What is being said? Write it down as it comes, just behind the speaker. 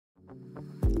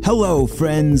Hello,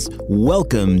 friends.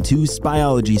 Welcome to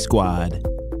Spyology Squad.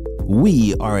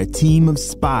 We are a team of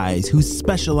spies who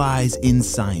specialize in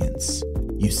science.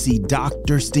 You see,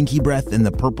 Dr. Stinky Breath and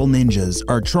the Purple Ninjas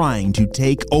are trying to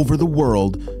take over the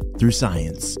world through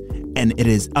science, and it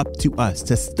is up to us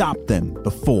to stop them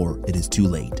before it is too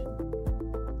late.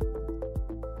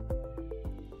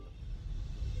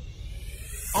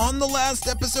 On the last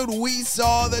episode, we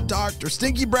saw that Dr.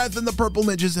 Stinky Breath and the Purple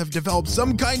Ninjas have developed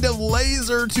some kind of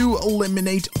laser to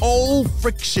eliminate all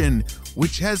friction,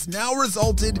 which has now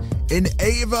resulted in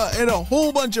Ava and a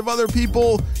whole bunch of other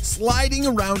people sliding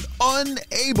around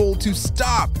unable to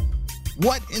stop.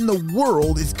 What in the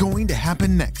world is going to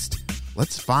happen next?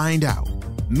 Let's find out.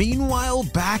 Meanwhile,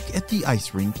 back at the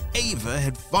ice rink, Ava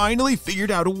had finally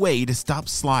figured out a way to stop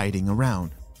sliding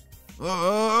around.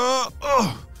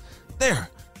 There.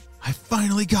 I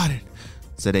finally got it,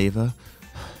 said Ava.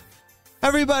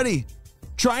 Everybody,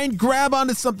 try and grab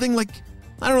onto something like,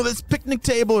 I don't know, this picnic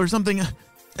table or something,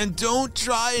 and don't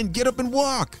try and get up and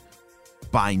walk.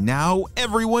 By now,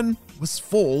 everyone was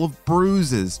full of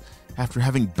bruises after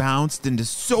having bounced into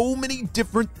so many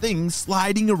different things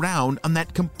sliding around on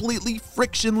that completely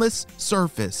frictionless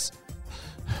surface.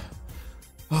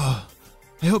 I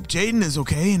hope Jaden is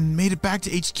okay and made it back to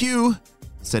HQ,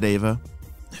 said Ava.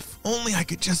 If only I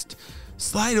could just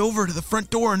slide over to the front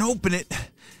door and open it.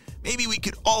 Maybe we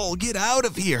could all get out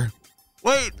of here.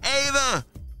 Wait, Ava!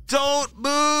 Don't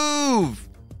move!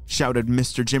 Shouted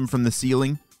Mr. Jim from the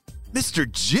ceiling.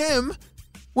 Mr. Jim?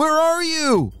 Where are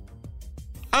you?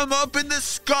 I'm up in the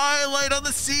skylight on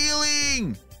the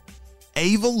ceiling!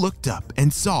 Ava looked up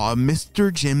and saw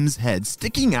Mr. Jim's head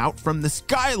sticking out from the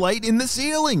skylight in the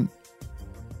ceiling.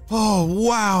 Oh,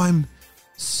 wow, I'm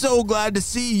so glad to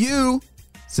see you,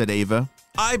 said Ava.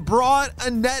 I brought a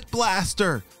net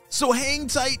blaster, so hang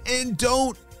tight and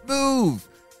don't move.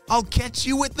 I'll catch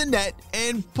you with the net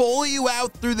and pull you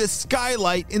out through the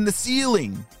skylight in the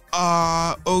ceiling.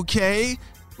 Okay.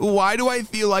 Why do I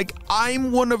feel like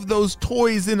I'm one of those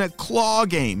toys in a claw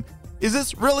game? Is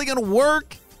this really gonna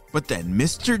work? But then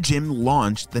Mr. Jim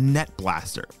launched the net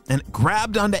blaster and it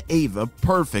grabbed onto Ava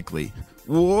perfectly.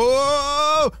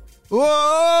 Whoa!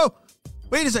 Whoa!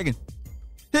 Wait a second.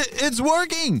 It's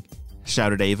working!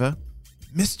 Shouted Ava.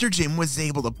 Mr. Jim was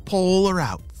able to pull her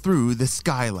out through the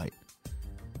skylight.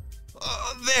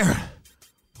 There.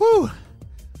 Whew.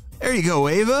 There you go,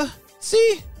 Ava. See?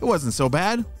 It wasn't so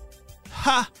bad.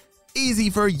 Ha! Easy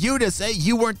for you to say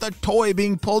you weren't the toy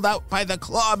being pulled out by the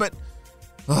claw, but...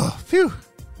 Oh, phew.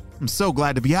 I'm so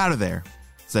glad to be out of there,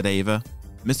 said Ava.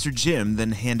 Mr. Jim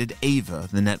then handed Ava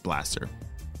the net blaster.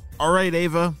 All right,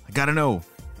 Ava, I gotta know.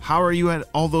 How are you at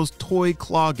all those toy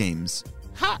claw games?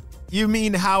 Ha! You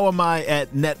mean how am I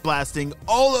at net blasting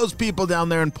all those people down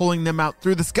there and pulling them out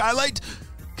through the skylight?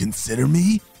 Consider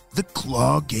me the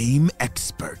claw game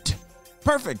expert.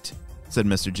 Perfect, said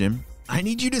Mr. Jim. I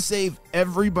need you to save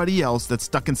everybody else that's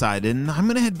stuck inside, and I'm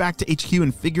going to head back to HQ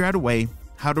and figure out a way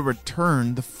how to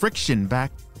return the friction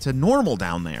back to normal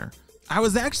down there. I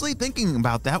was actually thinking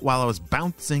about that while I was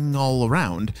bouncing all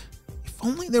around. If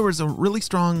only there was a really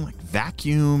strong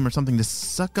vacuum or something to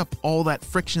suck up all that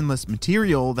frictionless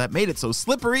material that made it so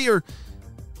slippery, or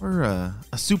a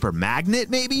super magnet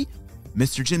maybe?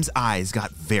 Mr. Jim's eyes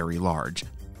got very large.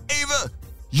 Ava,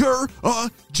 you're a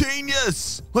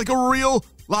genius! Like a real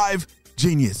live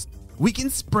genius. We can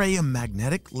spray a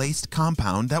magnetic laced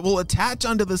compound that will attach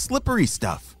onto the slippery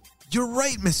stuff. You're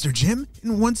right, Mr. Jim,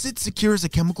 and once it secures a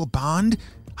chemical bond,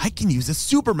 I can use a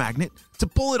super magnet to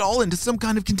pull it all into some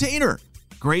kind of container.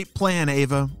 Great plan,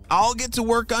 Ava. I'll get to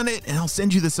work on it and I'll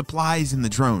send you the supplies in the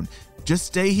drone. Just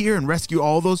stay here and rescue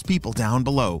all those people down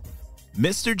below.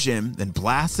 Mr. Jim then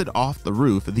blasted off the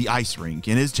roof of the ice rink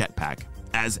in his jetpack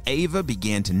as Ava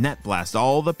began to net blast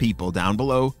all the people down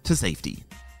below to safety.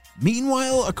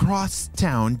 Meanwhile, across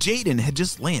town, Jaden had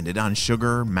just landed on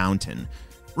Sugar Mountain.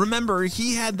 Remember,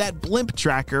 he had that blimp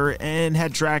tracker and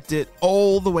had tracked it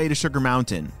all the way to Sugar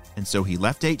Mountain. And so he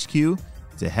left HQ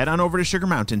to head on over to Sugar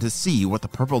Mountain to see what the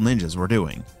Purple Ninjas were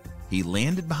doing. He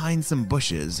landed behind some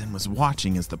bushes and was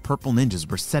watching as the Purple Ninjas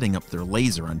were setting up their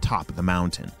laser on top of the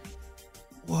mountain.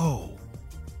 Whoa,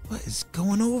 what is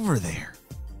going over there?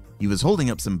 He was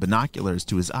holding up some binoculars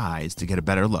to his eyes to get a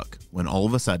better look when all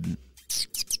of a sudden...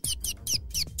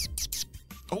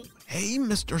 Oh, hey,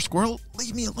 Mr. Squirrel,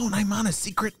 leave me alone. I'm on a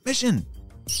secret mission.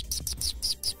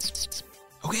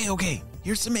 Okay,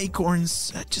 here's some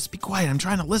acorns. Just be quiet. I'm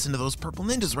trying to listen to those Purple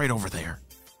Ninjas right over there.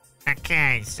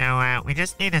 Okay, so we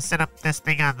just need to set up this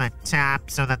thing on the top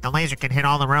so that the laser can hit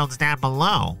all the roads down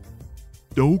below.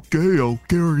 Okay, I'll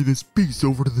carry this piece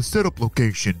over to the setup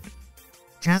location.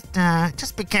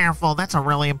 Just be careful. That's a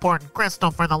really important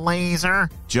crystal for the laser.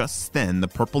 Just then, the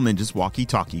Purple Ninja's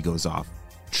walkie-talkie goes off.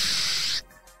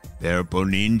 Purple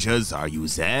Ninjas, are you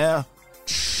there?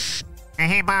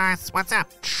 Hey, boss, what's up?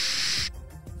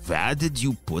 Where did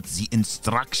you put the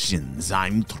instructions?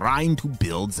 I'm trying to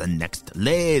build the next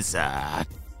laser.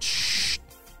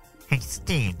 Hey,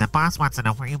 Steve, the boss wants to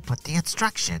know where you put the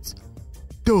instructions.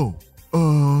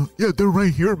 Yeah, they're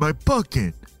right here in my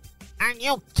pocket. Are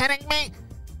you kidding me?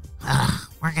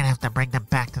 We're gonna have to bring them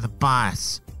back to the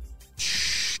boss.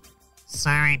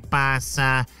 Sorry, boss.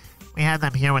 We had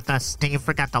them here with us. Steve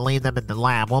forgot to leave them in the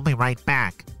lab. We'll be right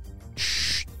back.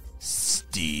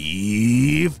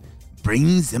 Steve,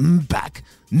 bring them back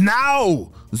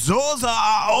now. Those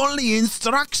are only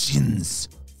instructions.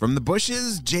 From the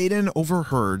bushes, Jaden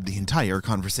overheard the entire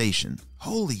conversation.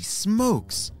 Holy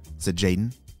smokes, said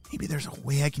Jaden. Maybe there's a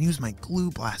way I can use my glue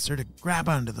blaster to grab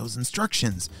onto those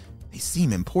instructions. They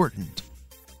seem important.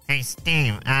 Hey,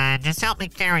 Steve, just help me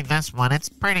carry this one. It's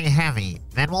pretty heavy.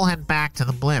 Then we'll head back to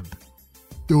the blimp.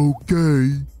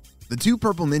 Okay. The two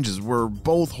Purple Ninjas were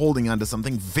both holding onto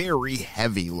something very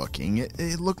heavy looking.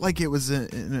 It looked like it was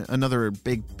another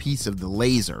big piece of the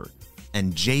laser.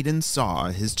 And Jaden saw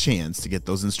his chance to get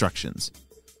those instructions.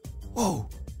 Whoa,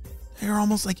 they're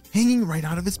almost like hanging right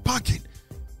out of his pocket.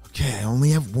 Okay, I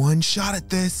only have one shot at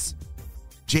this.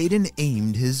 Jaden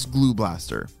aimed his glue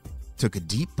blaster, took a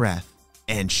deep breath,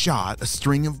 and shot a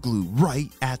string of glue right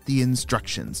at the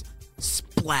instructions.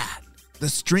 Splat! The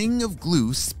string of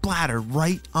glue splattered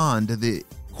right onto the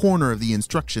corner of the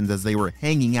instructions as they were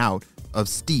hanging out of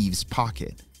Steve's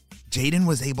pocket. Jaden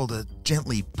was able to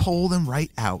gently pull them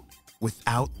right out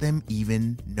without them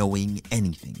even knowing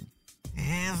anything.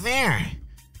 And there.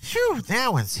 Phew,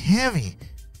 that was heavy.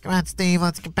 Come on, Steve,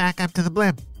 let's get back up to the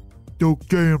blimp.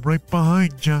 Okay, I'm right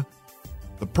behind ya.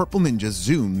 The Purple Ninjas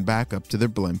zoomed back up to their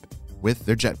blimp with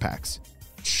their jetpacks.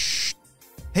 Shh.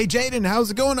 Hey, Jaden, how's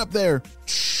it going up there?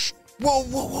 Shh.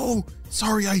 Whoa.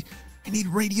 Sorry, I need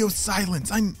radio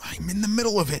silence. I'm in the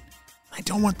middle of it. I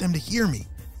don't want them to hear me.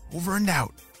 Over and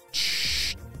out.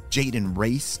 Shh. Jaden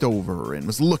raced over and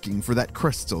was looking for that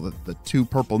crystal that the two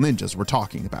Purple Ninjas were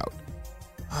talking about.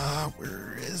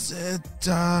 Where is it?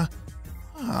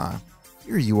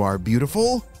 Here you are,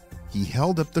 beautiful. He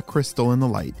held up the crystal in the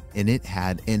light, and it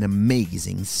had an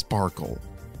amazing sparkle.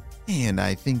 And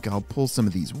I think I'll pull some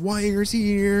of these wires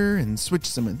here and switch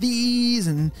some of these,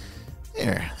 and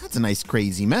there, that's a nice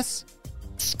crazy mess.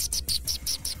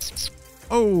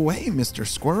 Oh, hey, Mr.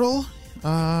 Squirrel.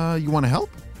 You want to help?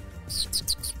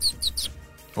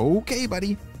 Okay,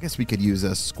 buddy. Guess we could use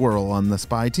a squirrel on the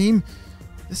spy team.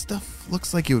 This stuff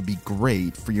looks like it would be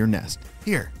great for your nest.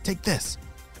 Here, take this.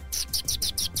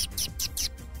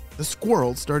 The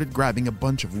squirrel started grabbing a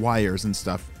bunch of wires and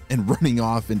stuff and running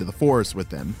off into the forest with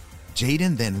them.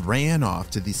 Jaden then ran off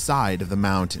to the side of the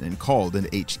mountain and called an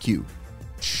HQ.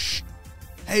 Shh.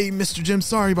 Hey, Mr. Jim,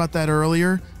 sorry about that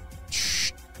earlier.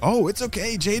 Shh. Oh, it's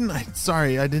okay, Jaden.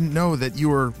 Sorry, I didn't know that you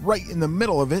were right in the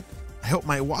middle of it. I hope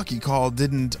my walkie call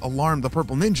didn't alarm the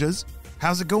Purple Ninjas.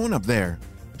 How's it going up there?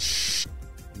 Shh.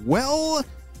 Well,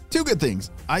 two good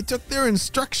things. I took their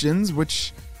instructions,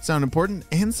 which sound important,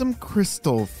 and some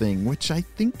crystal thing, which I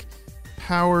think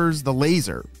powers the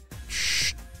laser.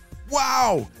 Shh.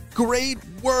 Wow! Great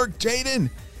work,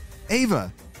 Jaden!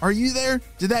 Ava, are you there?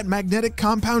 Did that magnetic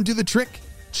compound do the trick?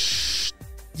 Shh.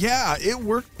 Yeah, it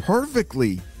worked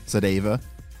perfectly, said Ava.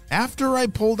 After I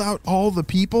pulled out all the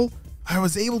people, I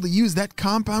was able to use that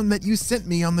compound that you sent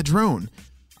me on the drone.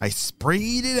 I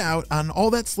sprayed it out on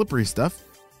all that slippery stuff,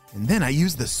 and then I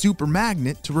used the super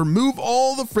magnet to remove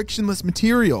all the frictionless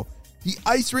material. The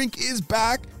ice rink is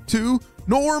back to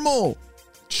normal.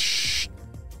 Shh.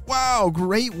 Wow,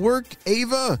 great work,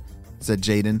 Ava, said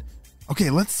Jaden. Okay,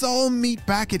 let's all meet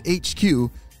back at HQ.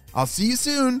 I'll see you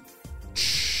soon.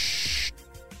 Shh.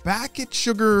 Back at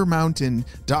Sugar Mountain,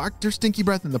 Dr. Stinky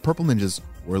Breath and the Purple Ninjas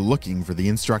were looking for the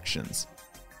instructions.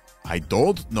 I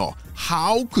don't know.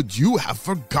 How could you have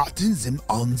forgotten them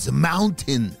on the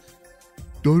mountain? I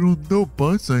don't know,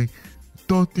 boss. I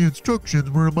thought the instructions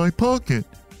were in my pocket.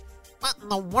 What in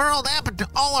the world happened to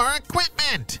all our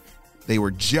equipment? They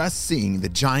were just seeing the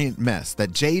giant mess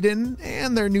that Jaden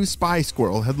and their new spy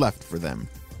squirrel had left for them.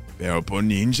 Purple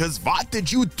Ninjas, what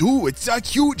did you do? It's a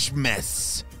huge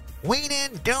mess. We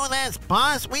didn't do this,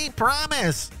 boss. We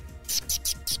promise.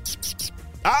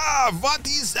 What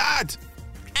is that?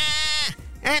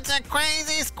 It's a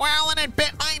crazy squirrel and it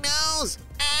bit my nose.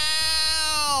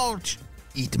 Ouch!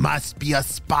 It must be a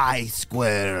spy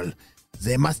squirrel.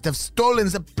 They must have stolen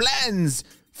the plans.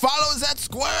 Follow that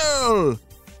squirrel.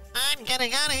 I'm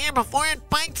getting out of here before it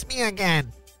bites me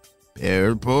again.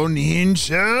 Purple Ninjas!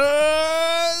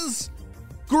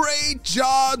 Great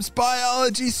jobs,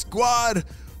 Biology Squad!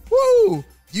 Woo!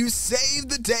 You saved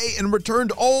the day and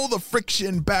returned all the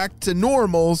friction back to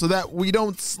normal so that we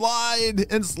don't slide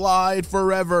and slide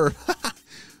forever.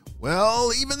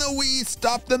 Well, even though we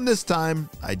stopped them this time,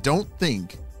 I don't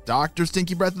think Dr.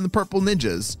 Stinky Breath and the Purple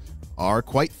Ninjas are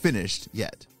quite finished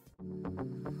yet.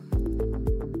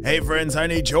 Hey friends, I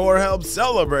need your help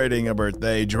celebrating a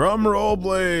birthday. Drum roll,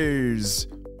 please.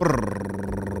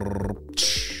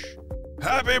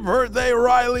 Happy birthday,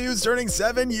 Riley, who's turning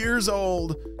 7 years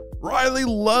old. Riley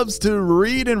loves to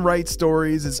read and write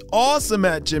stories, is awesome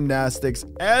at gymnastics,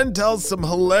 and tells some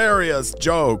hilarious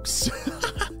jokes.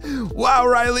 Wow,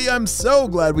 Riley, I'm so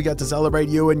glad we got to celebrate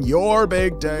you and your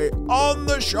big day on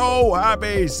the show.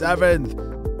 Happy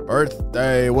 7th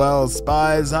birthday. Well,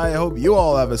 spies, I hope you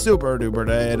all have a super duper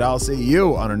day, and I'll see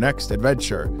you on our next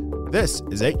adventure. This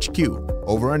is HQ,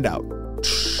 over and out.